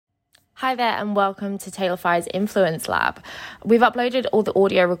Hi there and welcome to Tailorfy's Influence Lab. We've uploaded all the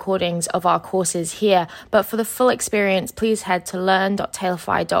audio recordings of our courses here, but for the full experience, please head to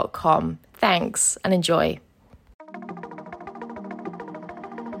learn.tailorfy.com. Thanks and enjoy.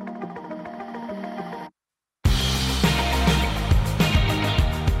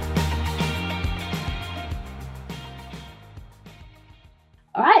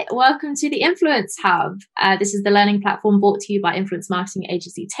 All right, welcome to the Influence Hub. This is the learning platform brought to you by influence marketing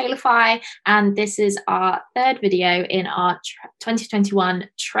agency Tailorfy, and this is our third video in our 2021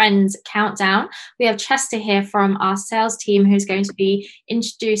 Trends Countdown. We have Chester here from our sales team who's going to be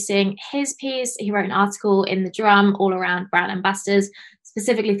introducing his piece. He wrote an article in The Drum all around brand ambassadors,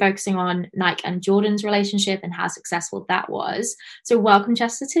 specifically focusing on Nike and Jordan's relationship and how successful that was. So welcome,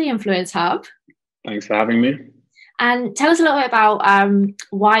 Chester, to the Influence Hub. Thanks for having me. And tell us a little bit about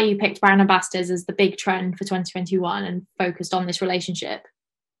why you picked brand ambassadors as the big trend for 2021 and focused on this relationship.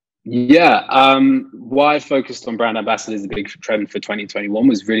 Yeah, why I focused on brand ambassadors as a big trend for 2021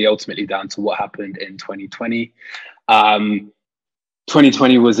 was really ultimately down to what happened in 2020.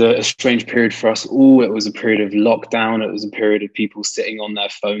 2020 was a strange period for us all. It was a period of lockdown. It was a period of people sitting on their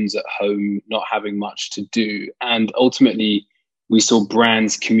phones at home, not having much to do. And ultimately, we saw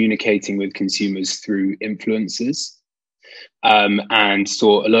brands communicating with consumers through influencers, and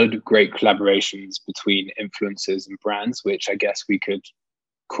saw a lot of great collaborations between influencers and brands, which I guess we could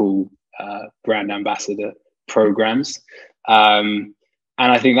call brand ambassador programs. And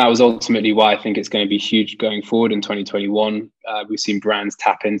I think that was ultimately why I think it's going to be huge going forward in 2021. We've seen brands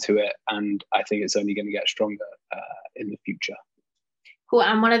tap into it, and I think it's only going to get stronger in the future. Cool.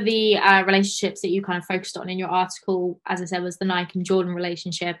 And one of the relationships that you kind of focused on in your article, as I said, was the Nike and Jordan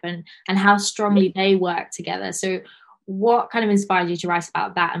relationship and how strongly they work together. So what kind of inspired you to write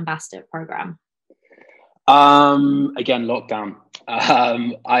about that ambassador program? Again, lockdown.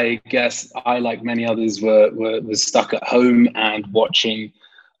 I guess I, like many others, was stuck at home and watching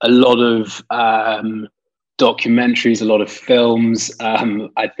a lot of documentaries, a lot of films.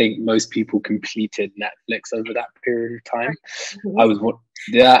 I think most people completed Netflix over that period of time. I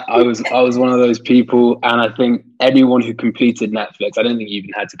was one of those people, and I think anyone who completed Netflix, I don't think you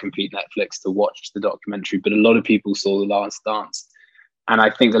even had to complete Netflix to watch the documentary, but a lot of people saw The Last Dance. And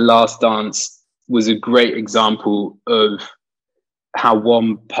I think The Last Dance was a great example of how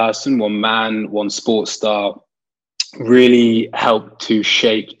one person, one man, one sports star really helped to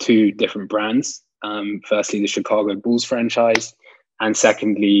shape two different brands. Firstly, the Chicago Bulls franchise, and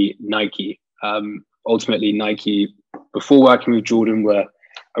secondly, Nike. Ultimately, Nike, before working with Jordan, were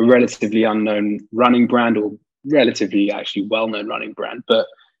a relatively unknown running brand, or relatively actually well-known running brand. But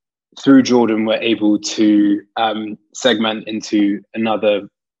through Jordan, we're able to segment into another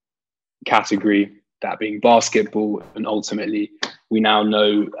category, that being basketball. And ultimately, we now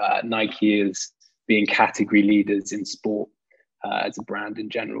know Nike is being category leaders in sport as a brand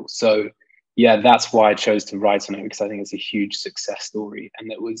in general. So yeah, that's why I chose to write on it, because I think it's a huge success story, and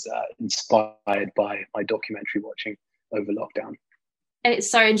it was inspired by my documentary watching over lockdown.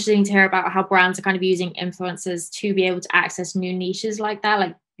 It's so interesting to hear about how brands are kind of using influencers to be able to access new niches like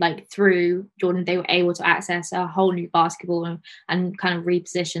that. Like through Jordan, they were able to access a whole new basketball and kind of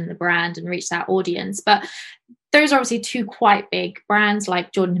reposition the brand and reach that audience. But those are obviously two quite big brands,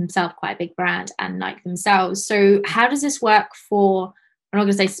 like Jordan himself, quite a big brand, and Nike themselves. So how does this work for, I'm not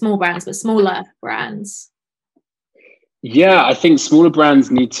going to say small brands, but smaller brands? Yeah, I think smaller brands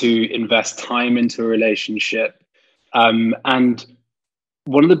need to invest time into a relationship. And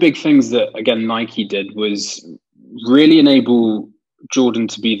one of the big things that, again, Nike did was really enable Jordan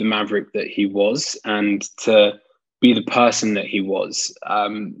to be the maverick that he was and to be the person that he was.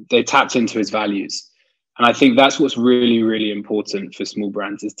 They tapped into his values. And I think that's what's really, really important for small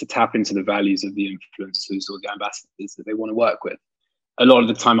brands, is to tap into the values of the influencers or the ambassadors that they want to work with. A lot of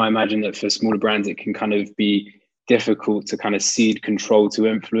the time, I imagine that for smaller brands, it can kind of be difficult to kind of cede control to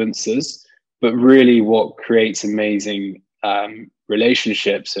influencers. But really what creates amazing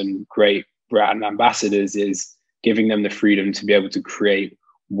relationships and great brand ambassadors is giving them the freedom to be able to create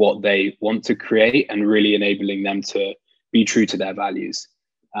what they want to create and really enabling them to be true to their values.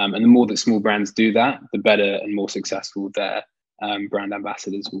 And the more that small brands do that, the better and more successful their brand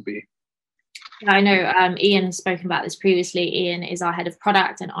ambassadors will be. I know Ian has spoken about this previously. Ian is our head of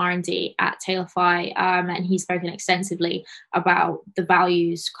product and R&D at Tailorfy, and he's spoken extensively about the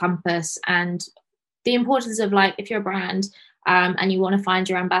values compass and the importance of, like, if you're a brand and you want to find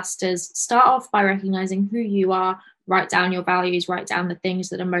your ambassadors, start off by recognizing who you are, write down your values, write down the things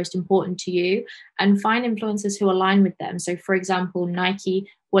that are most important to you, and find influencers who align with them. So for example, Nike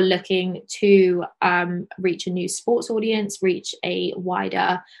were looking to reach a new sports audience, reach a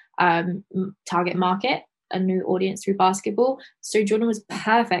wider target market, a new audience through basketball. So Jordan was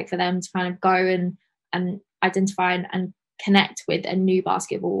perfect for them to kind of go and identify and connect with a new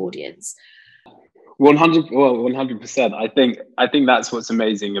basketball audience. 100%. I think that's what's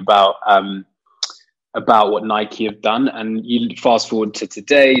amazing about what Nike have done. And you fast forward to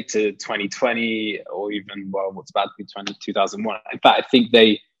today, to 2020, or even what's about to be 2001. In fact, I think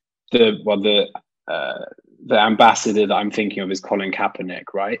the ambassador that I'm thinking of is Colin Kaepernick,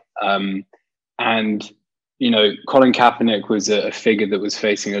 right? And Colin Kaepernick was a figure that was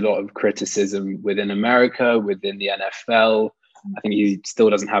facing a lot of criticism within America, within the NFL. I think he still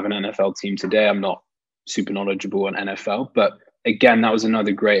doesn't have an NFL team today. I'm not super knowledgeable on NFL, but again, that was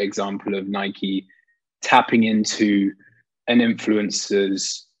another great example of Nike tapping into an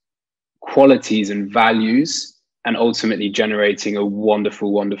influencer's qualities and values, and ultimately generating a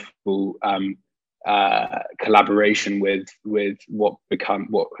wonderful collaboration with what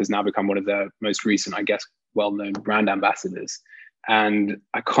has now become one of the most recent, I guess, well-known brand ambassadors. And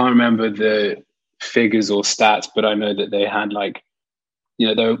I can't remember the figures or stats, but I know that they had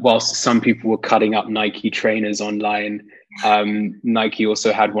whilst some people were cutting up Nike trainers online, Nike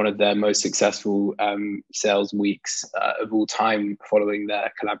also had one of their most successful sales weeks of all time following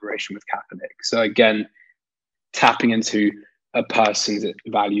their collaboration with Kaepernick. So again, tapping into a person's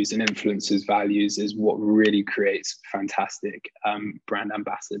values and influencer's values is what really creates fantastic brand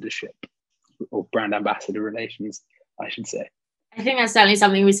ambassadorship, or brand ambassador relations, I should say. I think that's certainly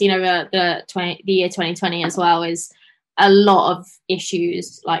something we've seen over the year 2020 as well, is a lot of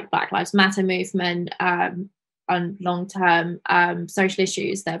issues like Black Lives Matter movement and long-term social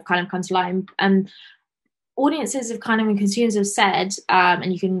issues that have kind of come to light. And audiences have kind of, and consumers have said,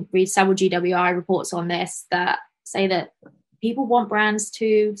 and you can read several GWI reports on this, that say that people want brands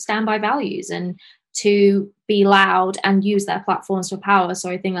to stand by values and to be loud and use their platforms for power. So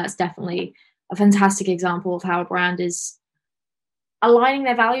I think that's definitely a fantastic example of how a brand is aligning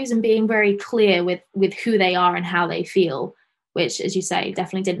their values and being very clear with who they are and how they feel, which, as you say,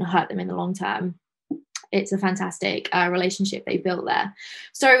 definitely didn't hurt them in the long term. It's a fantastic relationship they built there.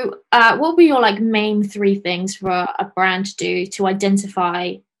 So what would be your main three things for a brand to do to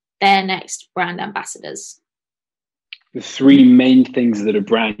identify their next brand ambassadors? The three main things that a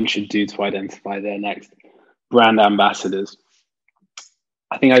brand should do to identify their next brand ambassadors.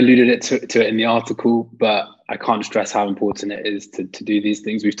 I think I alluded to it in the article, but I can't stress how important it is to do these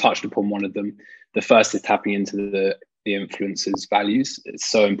things. We've touched upon one of them. The first is tapping into the influencer's values. It's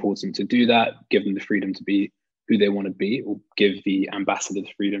so important to do that, give them the freedom to be who they want to be, or give the ambassador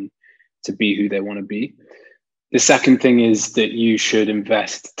the freedom to be who they want to be. The second thing is that you should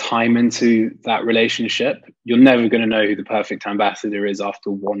invest time into that relationship. You're never going to know who the perfect ambassador is after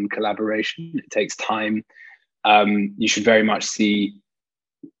one collaboration. It takes time. You should very much see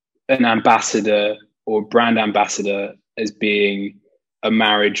an ambassador or brand ambassador as being a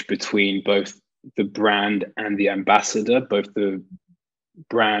marriage between both the brand and the ambassador, both the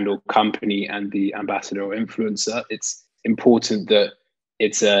brand or company and the ambassador or influencer. It's important that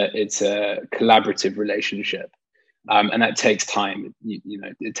it's a collaborative relationship, and that takes time.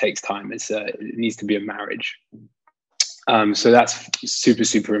 It takes time. It needs to be a marriage. So that's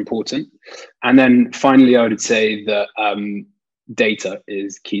super important. And then finally, I would say that data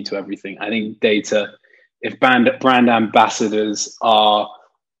is key to everything. I think data, if brand ambassadors are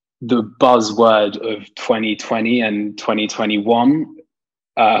the buzzword of 2020 and 2021,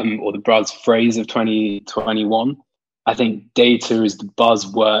 or the buzz phrase of 2021, I think data is the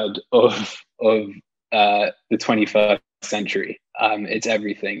buzzword of the 21st century. It's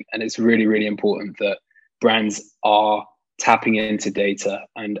everything. And it's really, really important that brands are tapping into data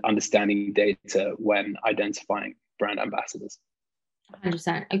and understanding data when identifying brand ambassadors.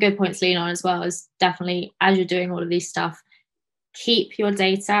 100%. A good point to lean on as well is definitely, as you're doing all of these stuff, keep your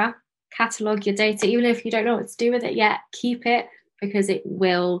data, catalog your data, even if you don't know what to do with it yet, keep it, because it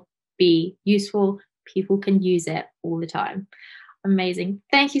will be useful. People can use it all the time. Amazing.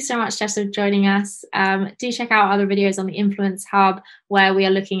 Thank you so much, Jess, for joining us. Do check out other videos on the Influence Hub, where we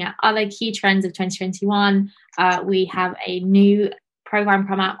are looking at other key trends of 2021. We have a new program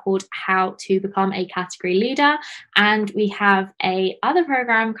come out called How to Become a Category Leader, and we have a other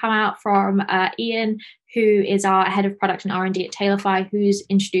program come out from Ian, who is our head of product and R&D at Tailorfy, who's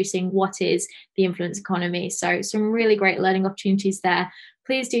introducing what is the influence economy. So some really great learning opportunities there.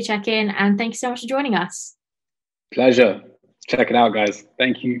 Please do check in, and thank you so much for joining us. Pleasure. Check it out, guys.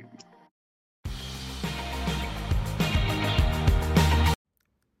 Thank you.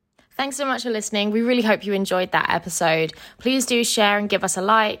 Thanks so much for listening. We really hope you enjoyed that episode. Please do share and give us a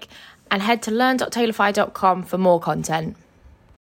like, and head to learn.tailorfy.com for more content.